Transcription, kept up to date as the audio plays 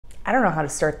I don't know how to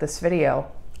start this video.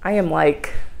 I am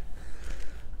like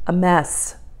a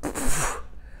mess.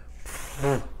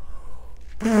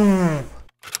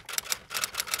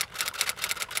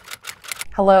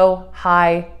 Hello,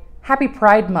 hi, happy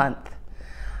Pride Month.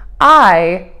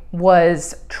 I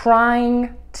was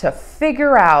trying to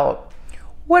figure out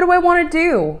what do I want to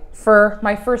do for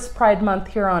my first Pride Month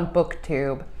here on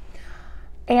BookTube.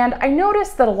 And I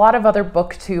noticed that a lot of other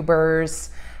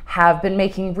booktubers have been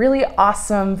making really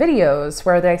awesome videos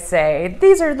where they say,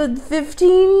 these are the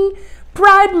 15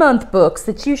 Pride Month books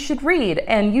that you should read,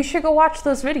 and you should go watch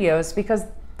those videos because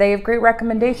they have great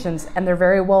recommendations and they're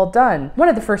very well done. One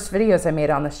of the first videos I made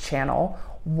on this channel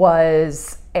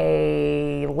was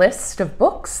a list of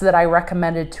books that I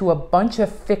recommended to a bunch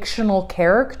of fictional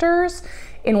characters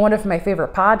in one of my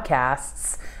favorite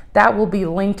podcasts. That will be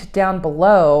linked down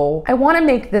below. I want to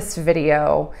make this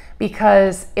video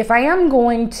because if I am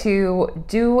going to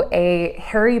do a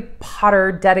Harry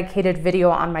Potter dedicated video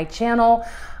on my channel,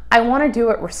 I want to do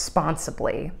it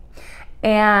responsibly.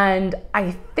 And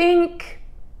I think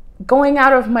going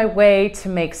out of my way to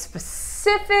make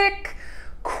specific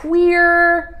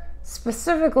queer,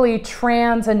 specifically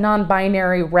trans and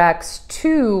non-binary recs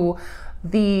to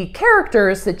the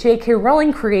characters that J.K.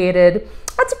 Rowling created,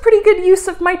 that's a pretty good use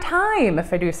of my time,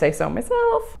 if I do say so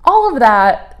myself. All of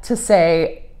that to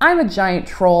say, I'm a giant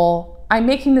troll. I'm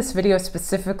making this video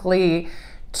specifically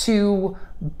to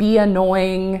be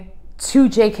annoying to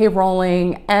J.K.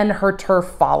 Rowling and her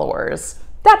TERF followers.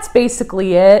 That's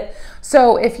basically it.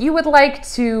 So if you would like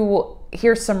to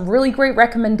hear some really great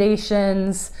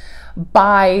recommendations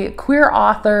by queer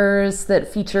authors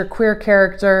that feature queer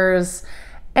characters,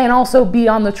 and also be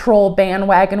on the troll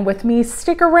bandwagon with me,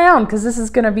 stick around because this is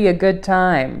going to be a good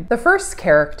time. The first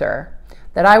character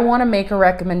that I want to make a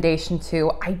recommendation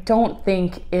to, I don't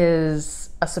think is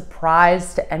a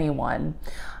surprise to anyone.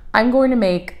 I'm going to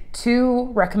make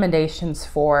two recommendations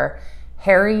for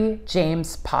Harry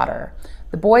James Potter,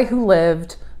 the boy who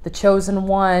lived, the chosen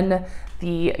one,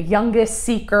 the youngest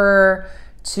seeker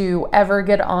to ever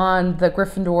get on the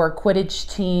Gryffindor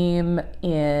Quidditch team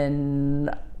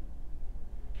in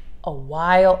a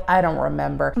while, I don't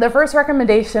remember. The first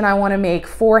recommendation I want to make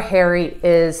for Harry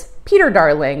is Peter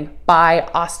Darling by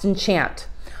Austen Chant.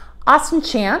 Austen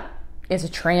Chant is a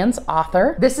trans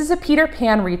author. This is a Peter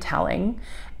Pan retelling,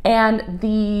 and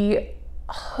the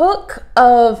hook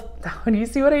of, do you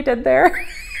see what I did there?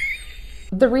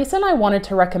 The reason I wanted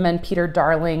to recommend Peter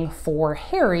Darling for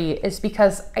Harry is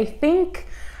because I think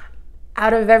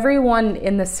out of everyone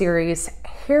in the series,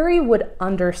 Harry would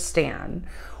understand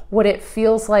what it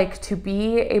feels like to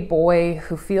be a boy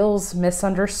who feels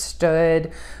misunderstood,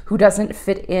 who doesn't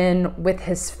fit in with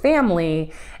his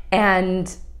family,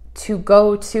 and to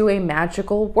go to a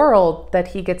magical world that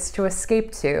he gets to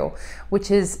escape to,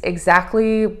 which is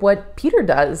exactly what Peter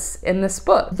does in this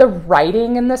book. The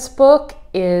writing in this book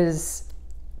is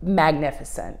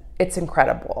magnificent. It's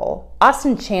incredible.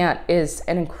 Austen Chant is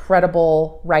an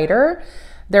incredible writer.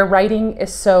 Their writing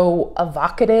is so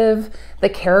evocative. The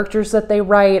characters that they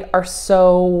write are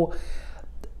so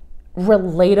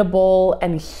relatable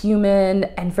and human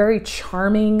and very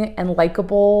charming and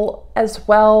likable as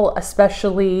well,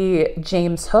 especially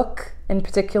James Hook in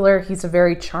particular. He's a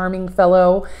very charming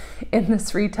fellow in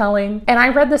this retelling. And I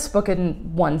read this book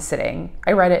in one sitting.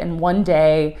 I read it in one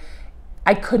day.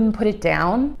 I couldn't put it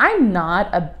down. I'm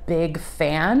not a big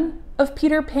fan of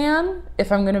Peter Pan,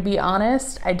 if I'm gonna be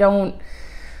honest.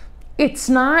 It's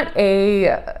not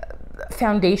a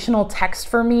foundational text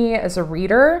for me as a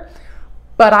reader,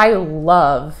 but I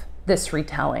love this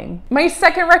retelling. My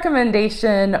second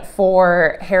recommendation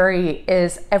for Harry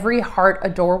is Every Heart a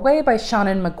Doorway by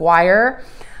Seanan McGuire.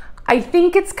 I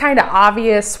think it's kind of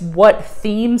obvious what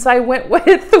themes I went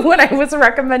with when I was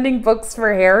recommending books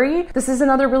for Harry. This is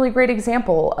another really great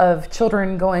example of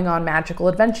children going on magical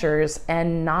adventures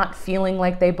and not feeling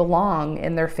like they belong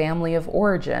in their family of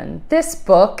origin. This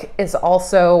book is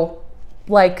also,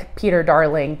 like Peter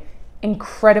Darling,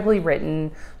 incredibly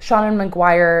written. Seanan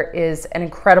McGuire is an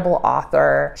incredible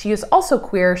author. She is also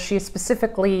queer. She is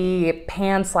specifically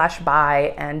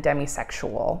pan/bi and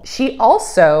demisexual. She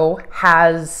also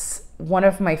has one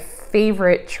of my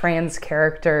favorite trans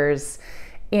characters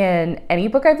in any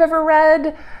book I've ever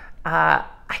read. I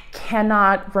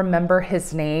cannot remember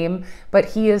his name, but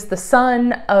he is the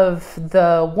son of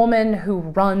the woman who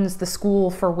runs the school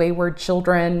for wayward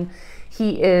children.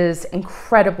 He is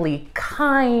incredibly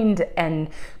kind and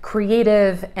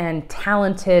creative and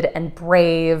talented and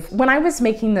brave. When I was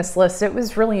making this list, it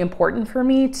was really important for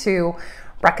me to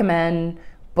recommend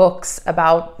books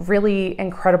about really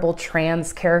incredible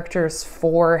trans characters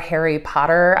for Harry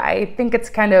Potter. I think it's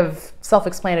kind of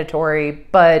self-explanatory,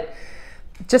 but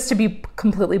just to be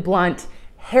completely blunt,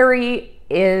 Harry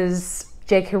is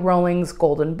J.K. Rowling's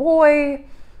golden boy.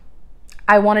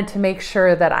 I wanted to make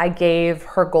sure that I gave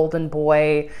her golden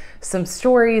boy some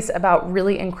stories about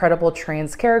really incredible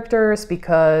trans characters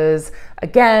because,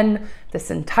 again,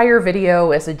 this entire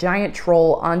video is a giant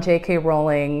troll on J.K.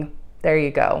 Rowling. There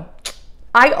you go.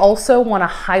 I also want to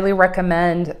highly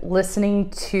recommend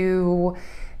listening to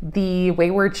the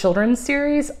Wayward Children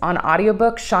series on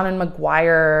audiobook. Shannon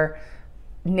McGuire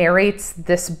narrates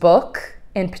this book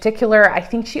in particular. I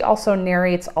think she also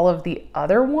narrates all of the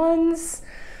other ones.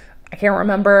 I can't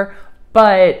remember,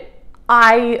 but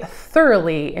I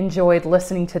thoroughly enjoyed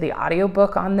listening to the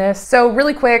audiobook on this. So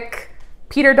really quick,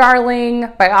 Peter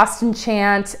Darling by Austin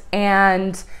Chant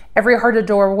and Every Heart a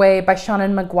Doorway by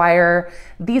Shannon McGuire.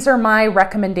 These are my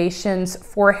recommendations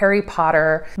for Harry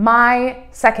Potter. My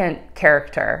second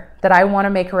character that I want to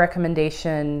make a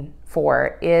recommendation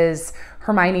for is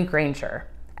Hermione Granger.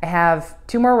 I have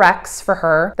two more recs for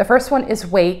her. The first one is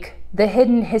Wake, The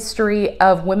Hidden History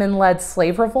of Women-Led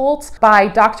Slave Revolt by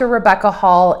Dr. Rebecca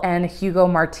Hall and Hugo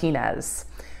Martinez.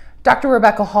 Dr.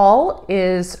 Rebecca Hall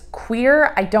is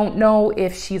queer. I don't know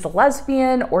if she's a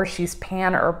lesbian or she's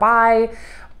pan or bi,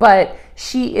 but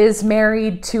she is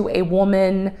married to a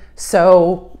woman,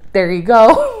 so there you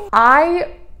go.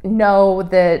 I know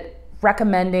that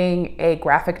recommending a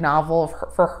graphic novel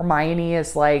for Hermione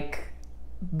is like,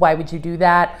 why would you do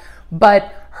that?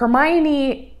 But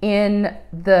Hermione in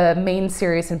the main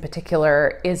series in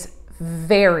particular is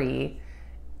very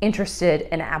interested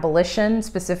in abolition,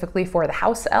 specifically for the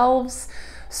house elves.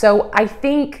 So I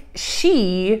think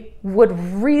she would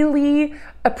really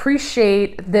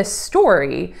appreciate this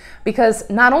story because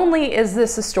not only is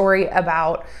this a story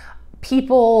about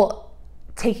people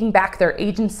taking back their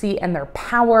agency and their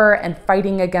power and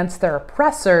fighting against their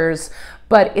oppressors,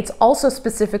 but it's also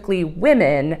specifically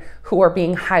women who are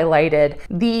being highlighted.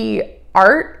 The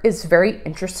art is very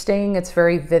interesting. It's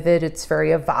very vivid. It's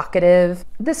very evocative.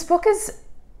 This book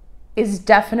is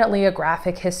definitely a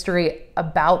graphic history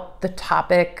about the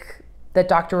topic that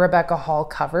Dr. Rebecca Hall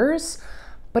covers,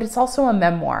 but it's also a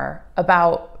memoir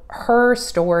about her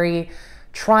story,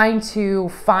 trying to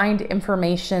find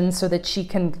information so that she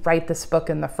can write this book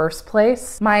in the first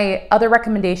place. My other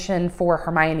recommendation for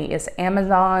Hermione is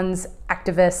Amazons,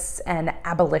 Activists, and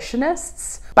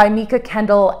Abolitionists by Mika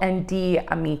Kendall and D.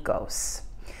 Amicos.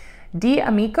 D.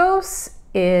 Amicos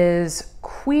is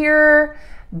queer.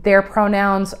 Their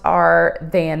pronouns are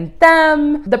they and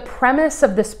them. The premise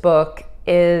of this book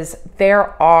is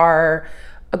there are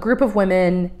a group of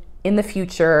women in the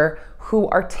future who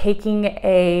are taking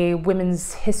a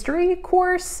women's history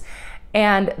course,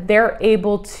 and they're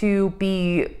able to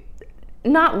be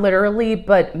not literally,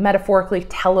 but metaphorically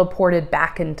teleported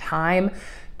back in time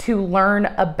to learn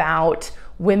about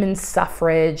women's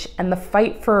suffrage and the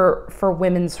fight for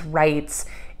women's rights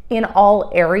in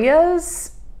all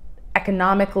areas,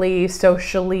 economically,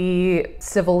 socially,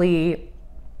 civilly,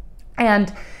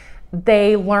 and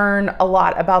they learn a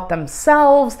lot about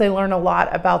themselves. They learn a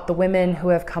lot about the women who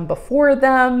have come before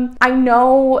them. I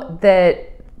know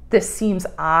that this seems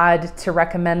odd to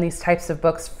recommend these types of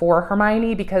books for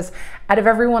Hermione because out of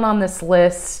everyone on this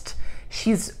list,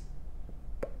 she's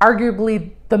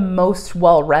arguably the most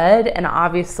well-read and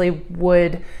obviously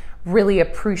would really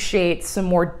appreciate some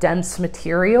more dense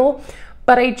material.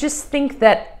 But I just think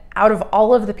that out of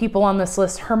all of the people on this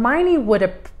list, Hermione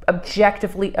would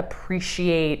objectively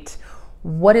appreciate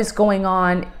what is going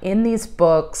on in these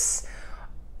books,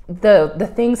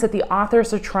 the things that the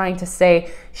authors are trying to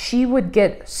say. She would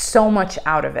get so much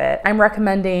out of it. I'm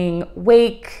recommending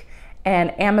Wake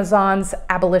and Amazons,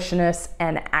 Abolitionists,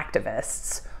 and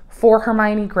Activists for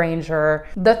Hermione Granger.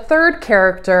 The third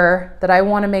character that I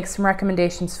want to make some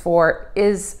recommendations for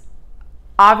is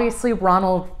obviously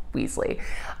Ronald Weasley.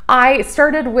 I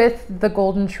started with the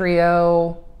Golden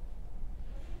Trio.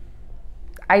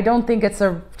 I don't think it's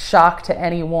a shock to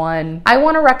anyone. I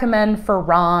want to recommend for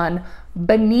Ron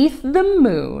Beneath the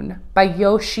Moon by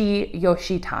Yoshi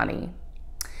Yoshitani.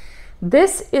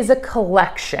 This is a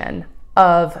collection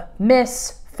of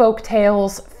myths, folk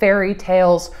tales, fairy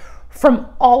tales from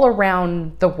all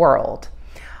around the world.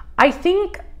 I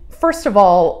think, first of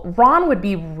all, Ron would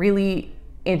be really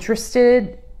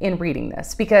interested in reading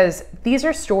this because these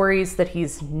are stories that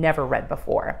he's never read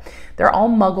before. They're all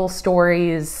Muggle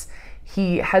stories.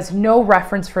 He has no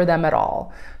reference for them at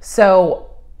all. So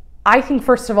I think,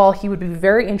 first of all, he would be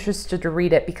very interested to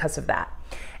read it because of that.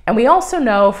 And we also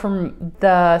know from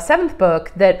the seventh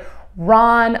book that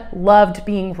Ron loved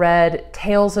being read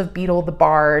Tales of Beetle the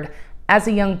Bard as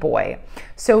a young boy.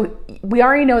 So we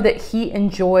already know that he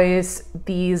enjoys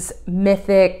these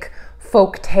mythic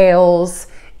folk tales.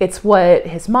 It's what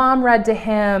his mom read to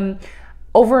him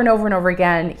over and over and over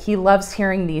again. He loves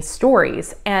hearing these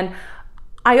stories. And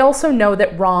I also know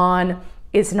that Ron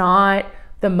is not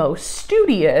the most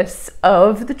studious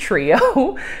of the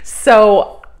trio.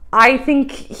 So I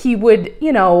think he would,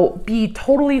 be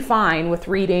totally fine with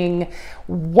reading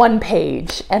one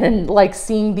page and then like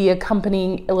seeing the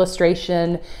accompanying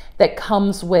illustration that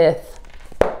comes with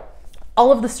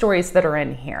all of the stories that are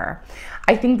in here.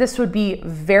 I think this would be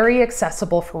very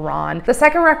accessible for Ron. The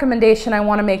second recommendation I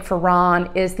want to make for Ron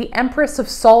is The Empress of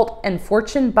Salt and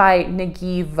Fortune by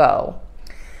Ngugi Vo.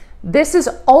 This is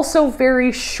also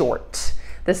very short.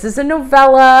 This is a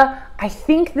novella. I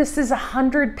think this is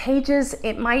 100 pages.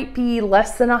 It might be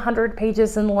less than 100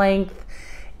 pages in length.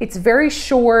 It's very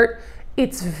short.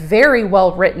 It's very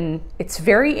well written. It's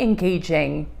very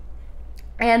engaging.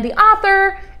 And the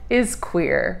author is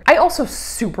queer. I also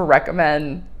super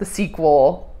recommend the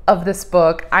sequel of this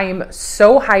book. I am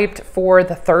so hyped for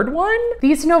the third one.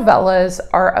 These novellas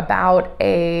are about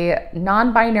a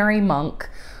non-binary monk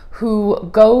who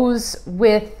goes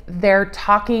with their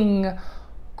talking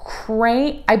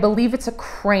crane, I believe it's a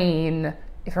crane,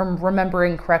 if I'm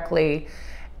remembering correctly,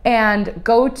 and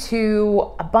go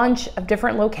to a bunch of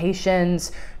different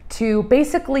locations to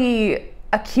basically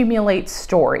accumulate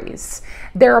stories.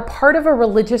 They're a part of a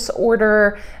religious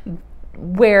order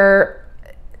where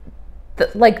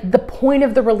the point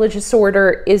of the religious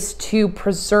order is to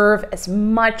preserve as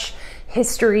much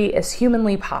history as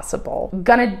humanly possible.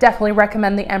 Gonna definitely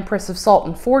recommend The Empress of Salt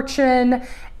and Fortune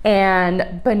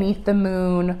and Beneath the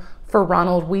Moon for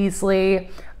Ronald Weasley.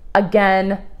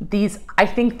 Again, I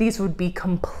think these would be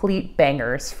complete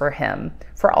bangers for him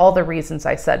for all the reasons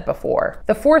I said before.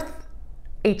 The fourth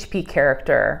HP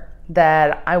character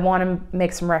that I want to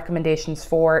make some recommendations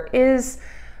for is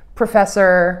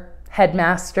Professor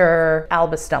Headmaster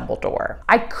Albus Dumbledore.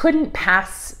 I couldn't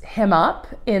pass him up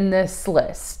in this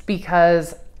list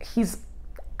because he's,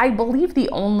 I believe, the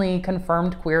only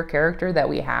confirmed queer character that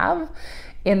we have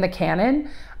in the canon.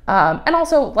 And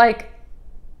also, like,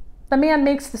 the man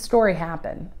makes the story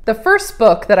happen. The first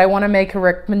book that I want to make a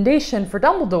recommendation for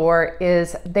Dumbledore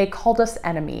is They Called Us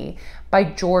Enemy by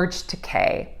George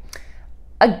Takei.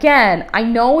 Again, I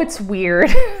know it's weird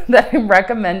that I'm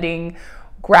recommending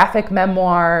graphic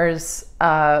memoirs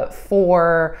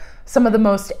for some of the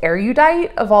most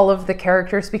erudite of all of the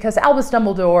characters, because Albus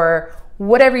Dumbledore,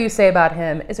 whatever you say about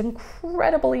him, is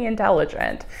incredibly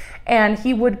intelligent, and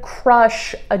he would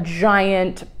crush a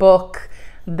giant book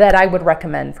that I would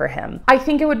recommend for him. I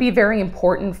think it would be very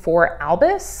important for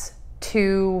Albus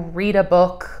to read a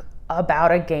book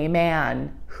about a gay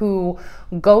man who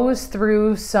goes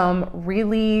through some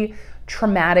really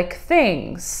traumatic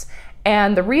things.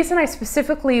 And the reason I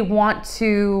specifically want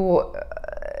to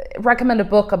recommend a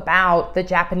book about the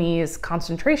Japanese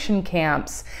concentration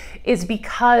camps is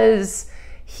because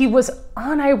he was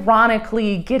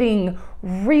unironically getting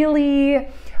really,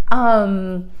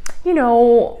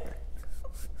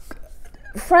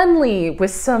 friendly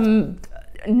with some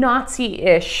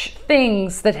Nazi-ish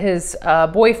things that his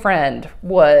boyfriend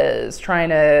was trying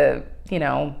to,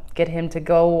 get him to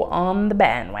go on the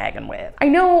bandwagon with. I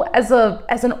know as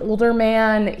an older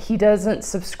man, he doesn't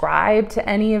subscribe to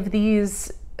any of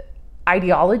these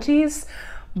ideologies,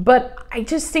 but I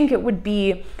just think it would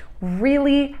be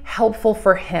really helpful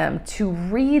for him to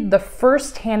read the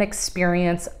firsthand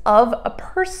experience of a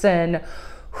person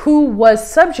who was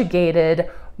subjugated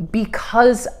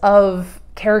because of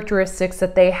characteristics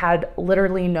that they had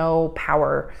literally no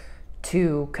power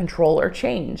to control or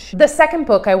change. The second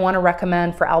book I want to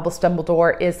recommend for Albus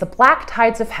Dumbledore is The Black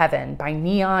Tides of Heaven by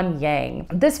Neon Yang.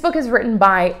 This book is written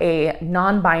by a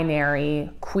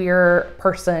non-binary queer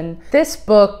person. This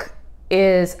book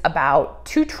is about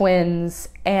two twins,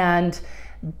 and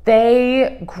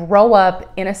they grow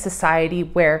up in a society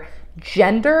where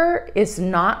gender is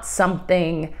not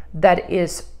something that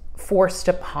is forced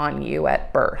upon you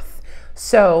at birth.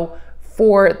 So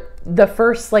for the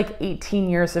first 18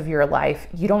 years of your life,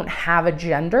 you don't have a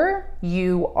gender.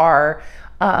 You are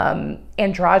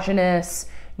androgynous.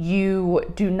 You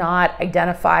do not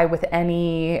identify with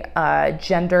any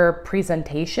gender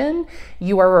presentation.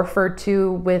 You are referred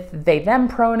to with they, them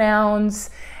pronouns.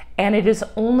 And it is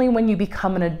only when you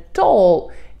become an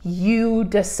adult you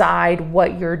decide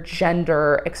what your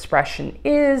gender expression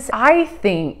is. I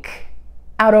think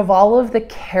out of all of the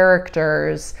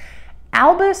characters,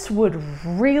 Albus would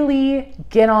really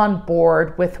get on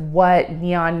board with what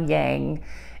Neon Yang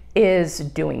is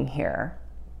doing here.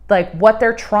 Like what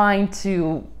they're trying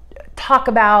to talk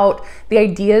about, the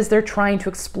ideas they're trying to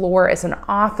explore as an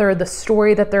author, the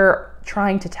story that they're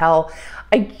trying to tell.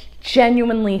 I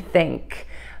genuinely think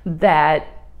that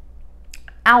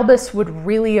Albus would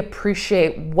really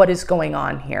appreciate what is going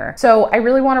on here. So I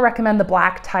really want to recommend The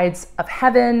Black Tides of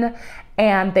Heaven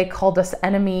and They Called Us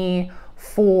Enemy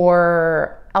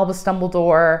for Albus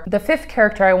Dumbledore. The fifth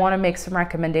character I want to make some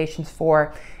recommendations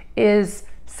for is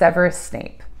Severus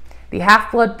Snape. The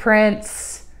Half-Blood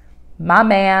Prince, my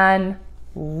man,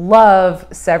 love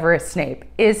Severus Snape.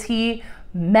 Is he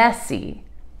messy?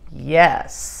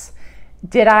 Yes.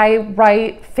 Did I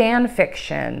write fan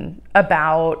fiction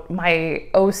about my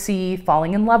OC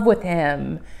falling in love with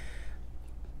him?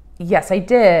 Yes, I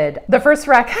did. The first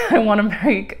rec I want to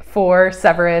make for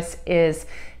Severus is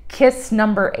Kiss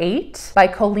Number 8 by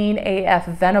Colleen A.F.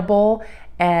 Venable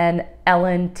and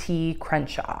Ellen T.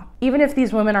 Crenshaw. Even if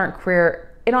these women aren't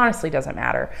queer, it honestly doesn't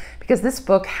matter because this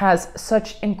book has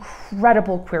such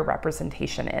incredible queer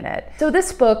representation in it. So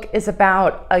this book is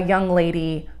about a young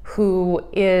lady who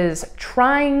is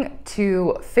trying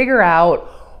to figure out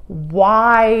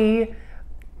why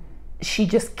she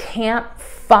just can't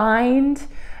find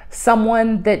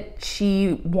someone that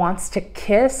she wants to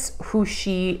kiss, who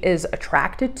she is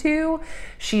attracted to.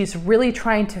 She's really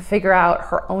trying to figure out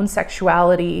her own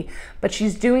sexuality, but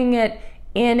she's doing it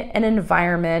in an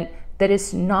environment that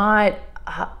is not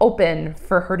open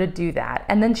for her to do that.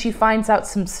 And then she finds out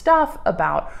some stuff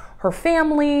about her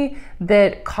family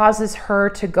that causes her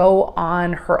to go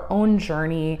on her own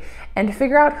journey and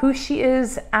figure out who she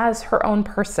is as her own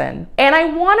person. And I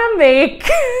want to make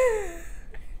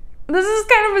this is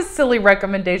kind of a silly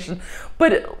recommendation,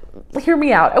 but hear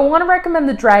me out. I want to recommend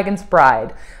The Dragon's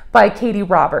Bride by Katie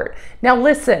Robert. Now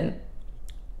listen,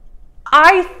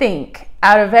 I think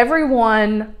out of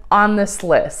everyone on this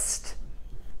list,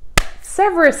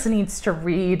 Severus needs to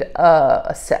read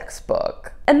a sex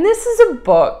book. And this is a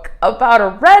book about a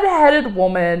red-headed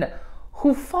woman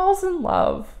who falls in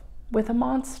love with a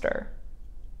monster.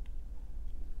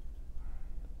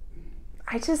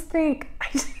 I just need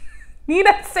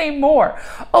to say more.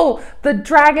 Oh, the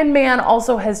dragon man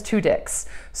also has 2 dicks.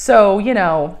 So, you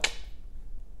know,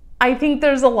 I think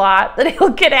there's a lot that he'll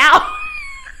get out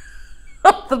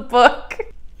of the book.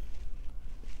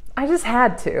 I just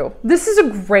had to. This is a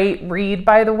great read,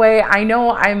 by the way. I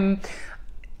know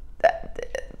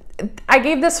I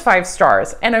gave this 5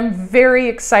 stars, and I'm very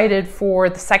excited for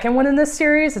the second one in this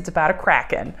series. It's about a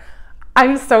kraken.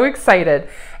 I'm so excited.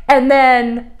 And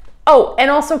then, oh,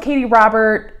 and also Katie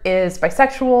Robert is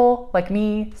bisexual like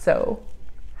me, so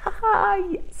haha,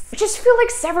 yes. I just feel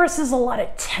like Severus has a lot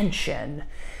of tension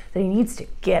that he needs to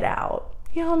get out.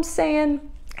 You know what I'm saying?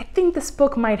 I think this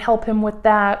book might help him with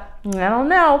that. I don't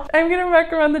know. I'm gonna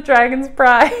recommend The Dragon's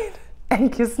Bride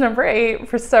and Kiss Number 8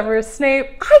 for Severus Snape.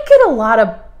 I get a lot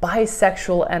of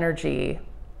bisexual energy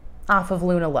off of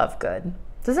Luna Lovegood.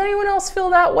 Does anyone else feel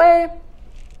that way?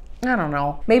 I don't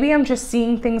know. Maybe I'm just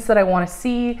seeing things that I want to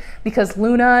see because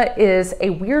Luna is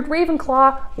a weird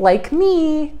Ravenclaw like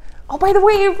me. Oh, by the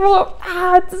way,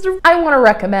 I want to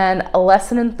recommend A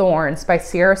Lesson in Thorns by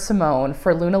Sierra Simone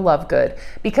for Luna Lovegood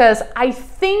because I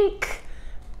think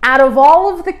out of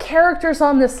all of the characters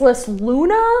on this list,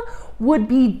 Luna would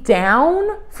be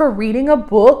down for reading a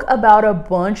book about a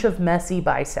bunch of messy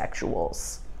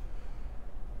bisexuals.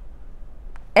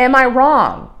 Am I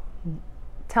wrong?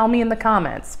 Tell me in the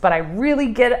comments, but I really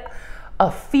get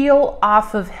a feel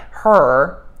off of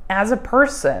her as a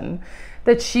person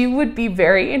that she would be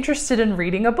very interested in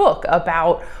reading a book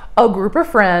about a group of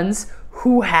friends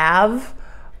who have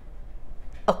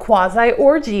a quasi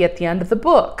orgy at the end of the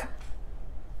book.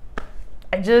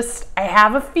 I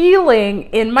have a feeling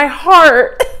in my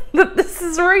heart that this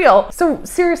is real. So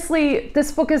seriously,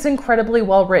 this book is incredibly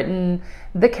well written.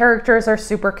 The characters are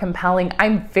super compelling.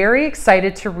 I'm very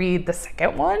excited to read the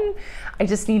second one. I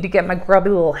just need to get my grubby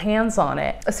little hands on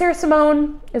it. Sarah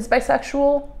Simone is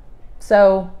bisexual,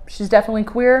 so she's definitely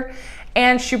queer.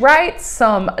 And she writes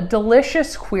some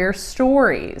delicious queer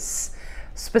stories,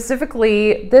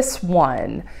 specifically this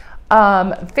one.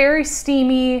 Very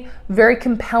steamy, very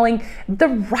compelling. The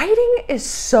writing is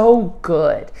so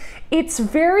good. It's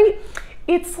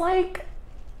like,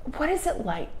 what is it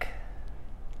like?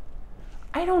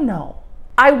 I don't know.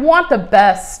 I want the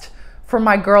best for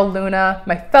my girl Luna,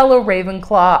 my fellow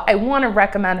Ravenclaw. I want to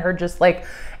recommend her just like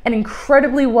an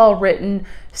incredibly well-written,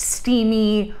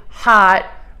 steamy, hot,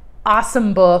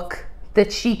 awesome book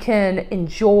that she can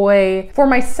enjoy. For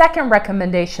my second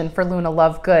recommendation for Luna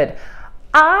Lovegood,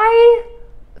 I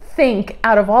think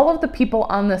out of all of the people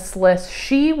on this list,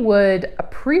 she would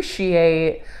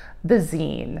appreciate the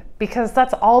zine, because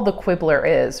that's all the Quibbler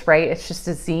is, right? It's just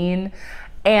a zine.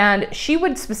 And she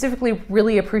would specifically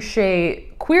really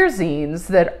appreciate queer zines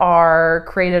that are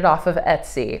created off of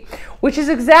Etsy, which is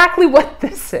exactly what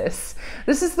this is.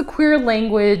 This is the queer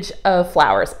language of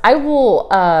flowers. I will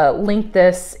link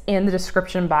this in the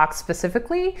description box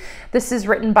specifically. This is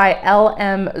written by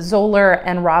L.M. Zoller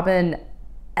and Robin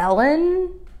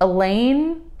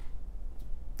Elaine,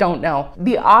 don't know.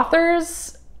 The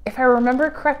authors, if I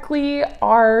remember correctly,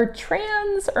 are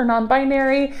trans or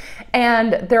non-binary,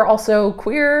 and they're also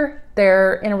queer.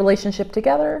 They're in a relationship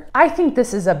together. I think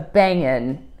this is a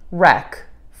bangin' rec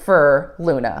for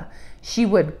Luna. She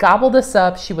would gobble this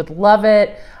up. She would love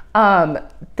it.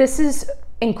 This is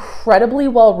incredibly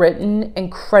well written,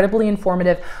 incredibly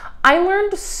informative. I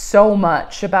learned so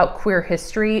much about queer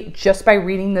history just by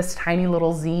reading this tiny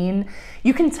little zine.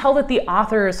 You can tell that the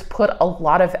authors put a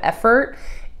lot of effort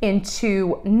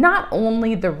into not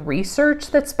only the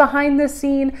research that's behind this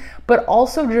scene, but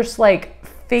also just like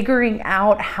figuring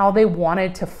out how they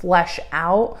wanted to flesh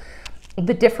out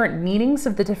the different meanings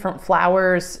of the different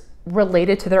flowers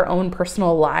related to their own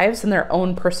personal lives and their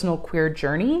own personal queer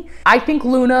journey. I think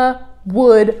Luna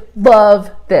would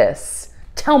love this.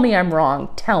 Tell me I'm wrong,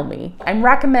 tell me. I'm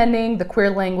recommending The Queer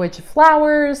Language of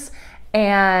Flowers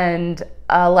and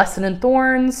A Lesson in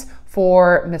Thorns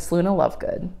for Miss Luna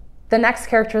Lovegood. The next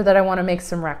character that I want to make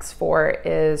some recs for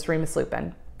is Remus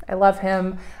Lupin. I love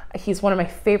him. He's one of my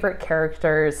favorite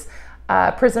characters.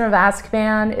 Prisoner of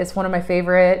Azkaban is one of my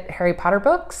favorite Harry Potter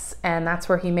books, and that's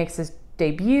where he makes his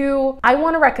debut. I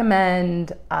want to recommend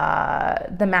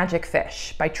The Magic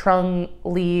Fish by Trung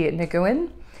Le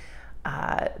Nguyen.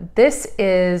 This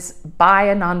is by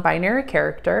a non-binary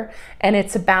character, and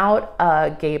it's about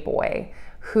a gay boy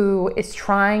who is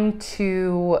trying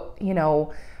to,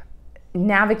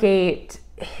 navigate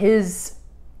his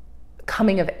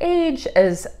coming of age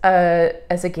as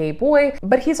a gay boy,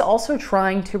 but he's also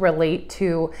trying to relate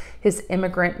to his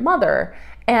immigrant mother.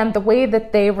 And the way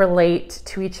that they relate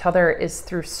to each other is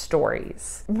through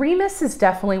stories. Remus is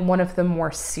definitely one of the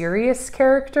more serious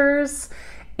characters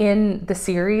in the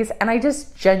series, and I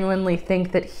just genuinely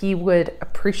think that he would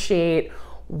appreciate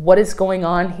what is going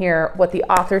on here, what the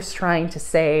author's trying to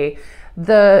say,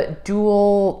 the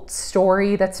dual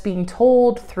story that's being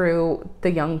told through the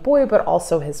young boy, but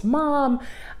also his mom.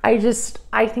 I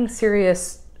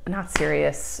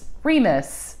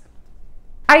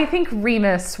think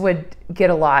Remus would get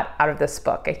a lot out of this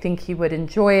book. I think he would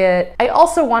enjoy it. I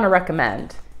also want to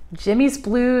recommend Jimmy's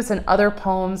Blues and Other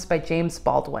Poems by James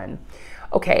Baldwin.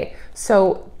 Okay,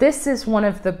 so this is one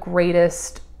of the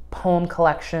greatest poem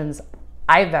collections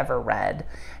I've ever read.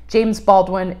 James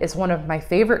Baldwin is one of my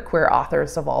favorite queer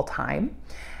authors of all time.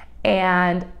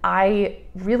 And I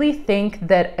really think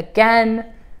that,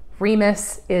 again,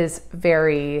 Remus is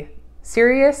very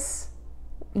serious.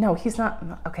 No, he's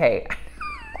not. Okay.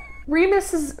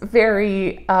 Remus is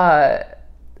very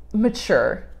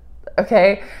mature.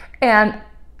 Okay. And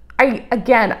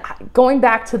again, going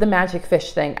back to the magic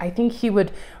fish thing, I think he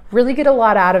would really get a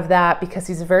lot out of that because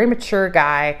he's a very mature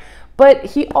guy, but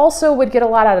he also would get a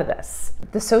lot out of this.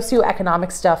 The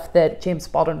socioeconomic stuff that James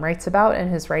Baldwin writes about in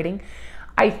his writing,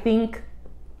 I think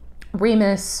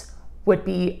Remus would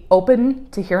be open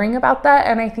to hearing about that,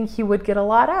 and I think he would get a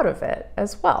lot out of it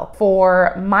as well.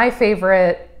 For my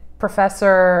favorite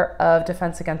professor of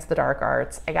Defense Against the Dark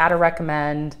Arts, I gotta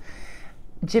recommend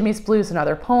Jimmy's Blues and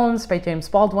Other Poems by James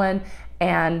Baldwin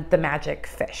and The Magic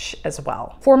Fish as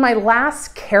well. For my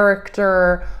last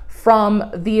character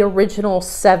from the original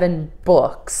 7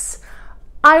 books,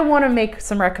 I want to make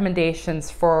some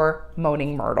recommendations for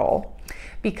Moaning Myrtle,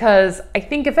 because I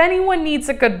think if anyone needs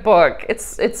a good book,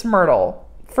 it's Myrtle,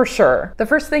 for sure. The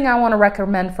first thing I want to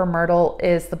recommend for Myrtle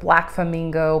is The Black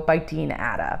Flamingo by Dean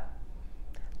Atta.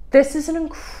 This is an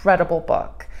incredible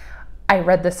book. I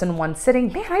read this in one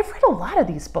sitting. Man, I've read a lot of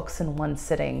these books in one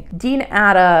sitting. Dean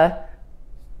Atta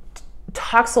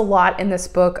talks a lot in this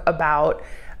book about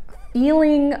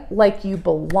feeling like you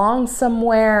belong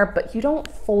somewhere, but you don't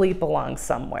fully belong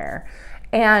somewhere.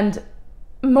 And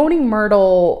Moaning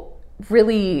Myrtle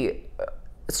really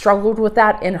struggled with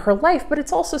that in her life, but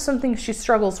it's also something she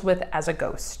struggles with as a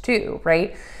ghost too,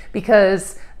 right?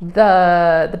 Because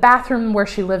the bathroom where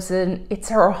she lives in, it's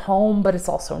her home, but it's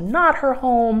also not her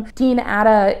home. Dean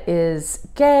Atta is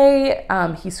gay,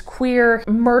 he's queer.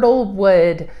 Myrtle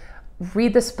would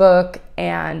read this book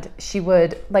and she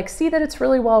would see that it's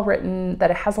really well written,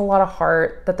 that it has a lot of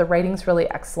heart, that the writing's really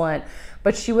excellent,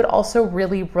 but she would also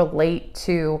really relate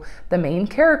to the main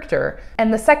character.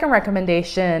 And the second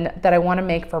recommendation that I want to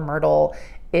make for Myrtle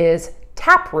is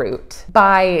Taproot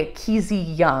by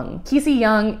Keezy Young. Keezy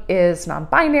Young is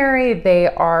non-binary. They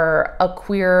are a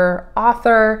queer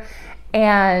author,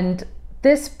 and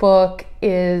this book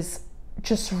is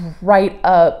just right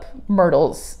up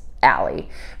Myrtle's alley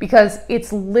because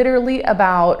it's literally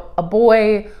about a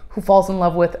boy who falls in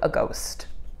love with a ghost.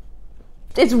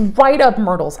 It's right up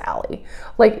Myrtle's alley.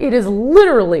 Like, it is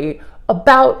literally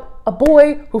about a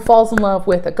boy who falls in love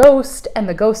with a ghost, and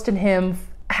the ghost and him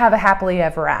have a happily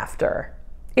ever after.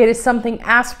 It is something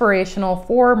aspirational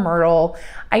for Myrtle.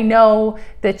 I know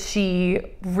that she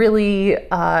really,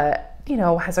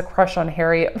 has a crush on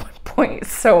Harry at one point.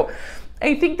 So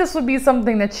I think this would be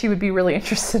something that she would be really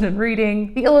interested in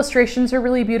reading. The illustrations are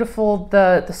really beautiful.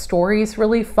 The story's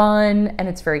really fun, and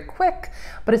it's very quick,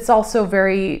 but it's also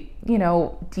very,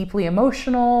 deeply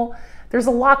emotional. There's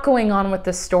a lot going on with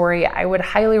this story. I would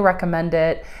highly recommend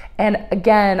it. And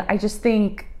again, I just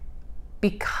think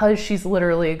because she's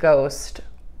literally a ghost,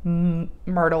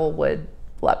 Myrtle would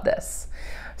love this.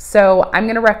 So I'm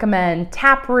going to recommend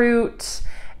Taproot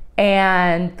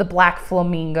and The Black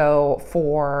Flamingo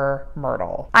for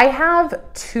Myrtle. I have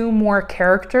 2 more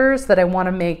characters that I want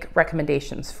to make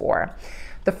recommendations for.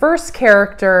 The first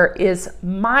character is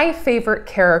my favorite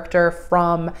character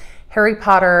from Harry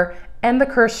Potter and the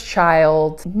Cursed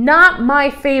Child. Not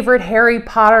my favorite Harry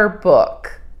Potter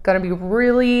book. Gonna be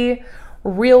really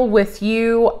real with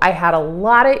you. I had a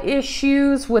lot of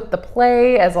issues with the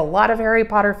play, as a lot of Harry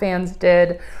Potter fans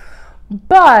did,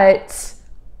 but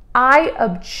I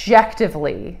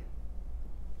objectively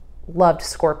loved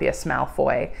Scorpius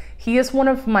Malfoy. He is one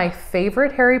of my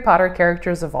favorite Harry Potter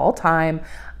characters of all time.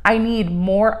 I need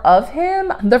more of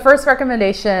him. The first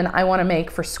recommendation I want to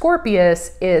make for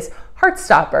Scorpius is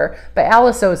Heartstopper by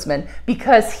Alice Oseman,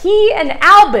 because he and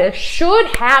Albus should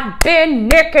have been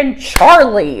Nick and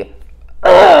Charlie.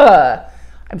 Ugh.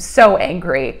 I'm so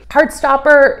angry.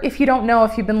 Heartstopper, if you don't know,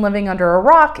 if you've been living under a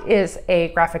rock, is a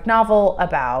graphic novel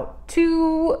about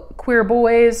 2 queer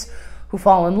boys who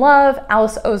fall in love.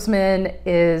 Alice Oseman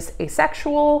is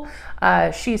asexual.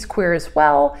 She's queer as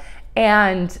well.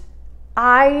 And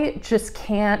I just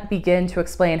can't begin to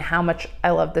explain how much I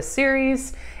love this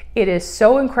series. It is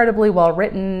so incredibly well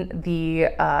written. The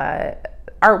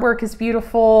artwork is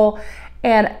beautiful.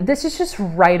 And this is just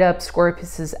right up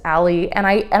Scorpius's alley. And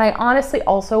I honestly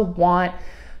also want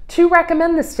to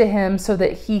recommend this to him so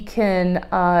that he can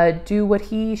do what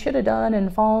he should have done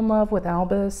and fall in love with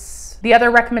Albus. The other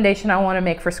recommendation I want to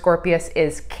make for Scorpius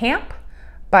is Camp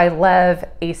by Lev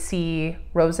A.C.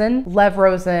 Rosen. Lev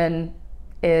Rosen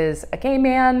is a gay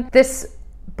man. This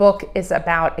book is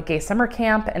about a gay summer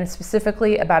camp, and it's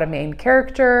specifically about a main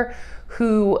character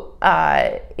who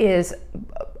is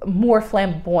more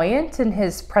flamboyant in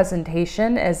his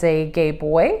presentation as a gay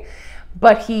boy,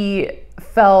 but he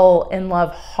fell in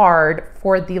love hard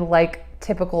for the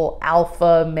typical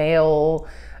alpha male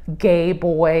gay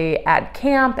boy at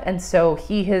camp. And so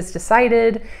he has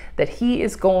decided that he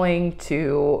is going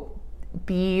to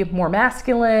be more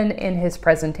masculine in his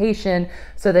presentation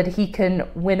so that he can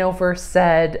win over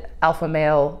said alpha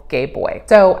male gay boy.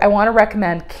 So I want to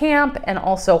recommend Camp and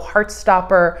also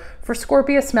Heartstopper for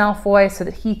Scorpius Malfoy so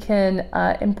that he can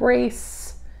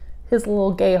embrace his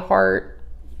little gay heart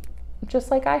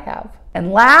just like I have.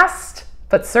 And last,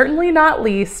 but certainly not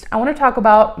least, I want to talk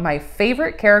about my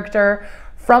favorite character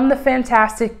from the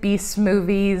Fantastic Beasts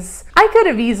movies. I could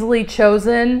have easily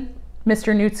chosen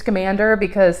Mr. Newt Scamander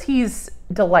because he's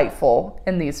delightful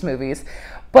in these movies,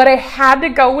 but I had to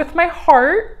go with my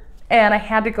heart, and I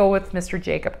had to go with Mr.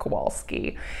 Jacob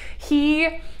Kowalski.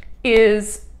 He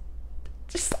is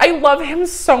just, I love him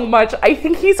so much. I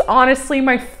think he's honestly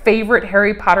my favorite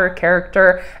Harry Potter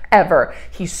character ever.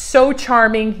 He's so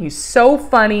charming, he's so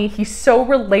funny, he's so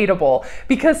relatable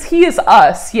because he is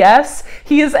us, yes?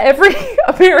 He is every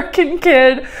American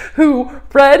kid who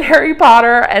read Harry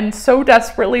Potter and so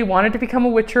desperately wanted to become a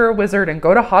witch or a wizard and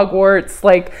go to Hogwarts.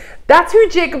 Like, that's who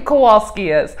Jacob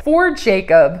Kowalski is. For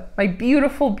Jacob, my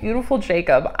beautiful, beautiful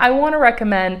Jacob, I want to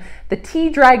recommend The Tea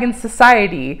Dragon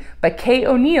Society by Kay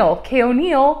O'Neill. Kay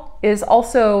O'Neill is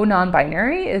also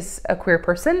non-binary, is a queer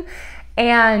person.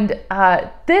 And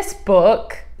this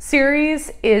book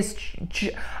series is,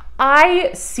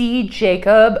 I see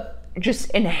Jacob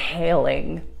just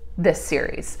inhaling this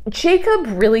series. Jacob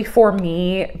really, for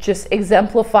me, just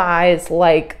exemplifies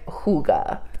like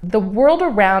Huga. The world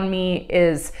around me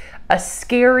is a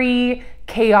scary,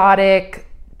 chaotic,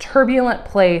 turbulent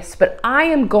place, but I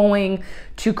am going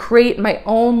to create my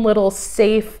own little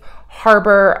safe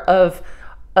harbor of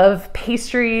of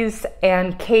pastries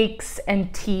and cakes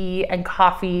and tea and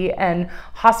coffee and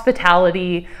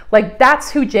hospitality. Like,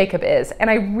 that's who Jacob is. And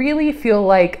I really feel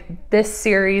like that's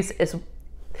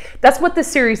what this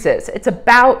series is. It's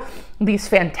about these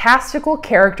fantastical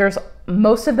characters.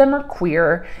 Most of them are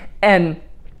queer, and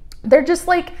they're just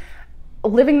like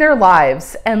living their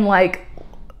lives and like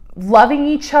loving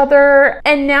each other.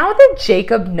 And now that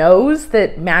Jacob knows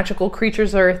that magical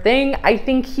creatures are a thing, I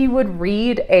think he would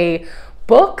read a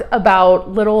book about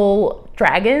little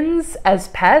dragons as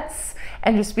pets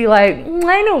and just be like,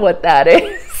 I know what that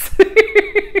is.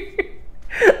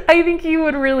 I think he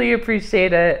would really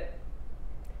appreciate it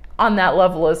on that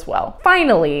level as well.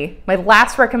 Finally, my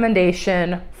last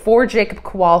recommendation for Jacob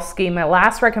Kowalski, my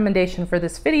last recommendation for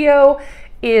this video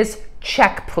is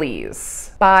Check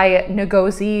Please by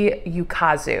Ngozi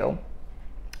Ukazu.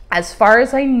 As far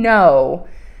as I know,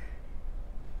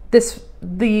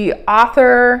 the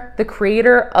author, the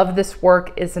creator of this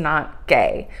work is not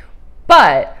gay,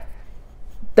 but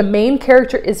the main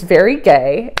character is very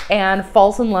gay and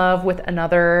falls in love with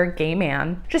another gay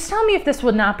man. Just tell me if this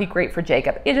would not be great for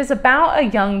Jacob. It is about a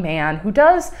young man who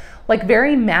does like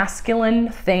very masculine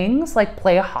things, like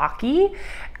play hockey,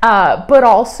 but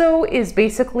also is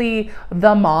basically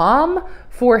the mom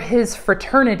for his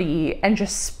fraternity and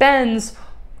just spends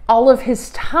all of his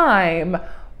time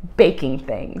baking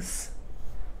things.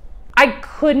 I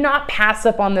could not pass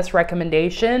up on this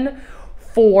recommendation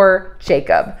for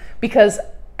Jacob, because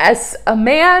as a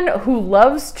man who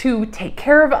loves to take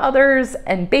care of others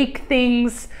and bake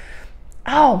things,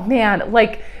 oh man,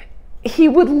 like he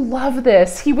would love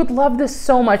this. He would love this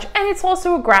so much. And it's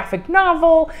also a graphic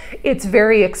novel. It's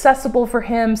very accessible for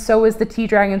him. So is the Tea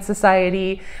Dragon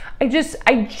Society.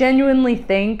 I genuinely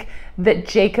think that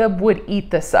Jacob would eat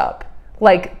this up.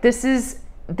 Like, this is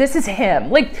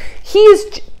him. Like,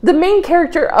 he's the main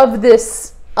character of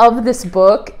this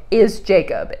book is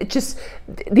Jacob. It just,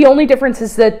 the only difference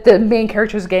is that the main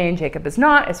character is gay and Jacob is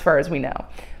not, as far as we know.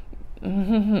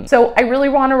 So I really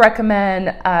want to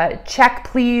recommend Check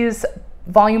Please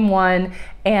Volume 1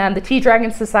 and the Tea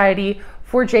Dragon Society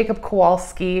for Jacob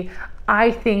Kowalski. I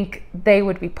think they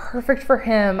would be perfect for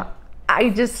him. I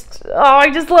just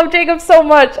love Jacob so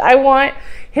much. I want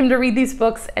him to read these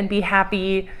books and be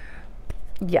happy.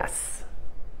 Yes,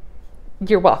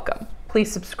 you're welcome.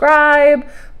 Please subscribe.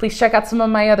 Please check out some of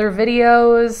my other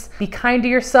videos. Be kind to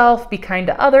yourself, be kind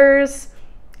to others,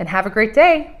 and have a great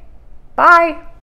day. Bye.